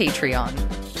on Patreon.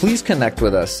 Please connect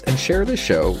with us and share the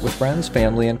show with friends,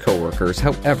 family, and coworkers,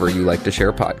 however you like to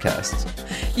share podcasts.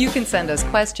 You can send us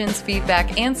questions,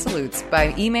 feedback, and salutes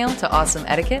by email to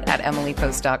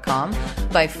awesomeetiquette@emilypost.com.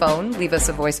 By phone, leave us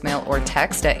a voicemail or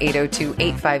text at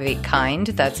 802-858-KIND.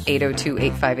 That's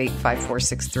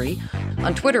 802-858-5463.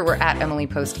 On Twitter, we're at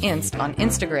EmilyPostInst. On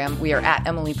Instagram, we are at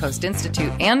Emily Post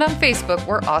Institute. And on Facebook,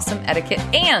 we're Awesome Etiquette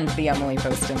and the Emily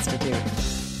Post Institute.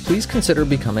 Please consider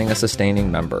becoming a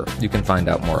sustaining member. You can find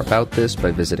out more about this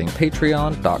by visiting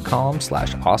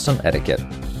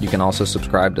patreon.com/awesomeetiquette. You can also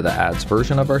subscribe to the ads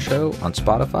version of our show on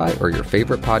Spotify or your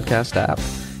favorite podcast app.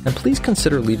 And please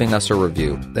consider leaving us a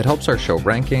review. That helps our show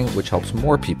ranking, which helps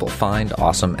more people find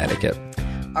Awesome Etiquette.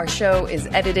 Our show is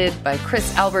edited by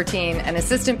Chris Albertine and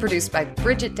assistant produced by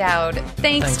Bridget Dowd.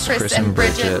 Thanks Chris and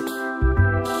Bridget.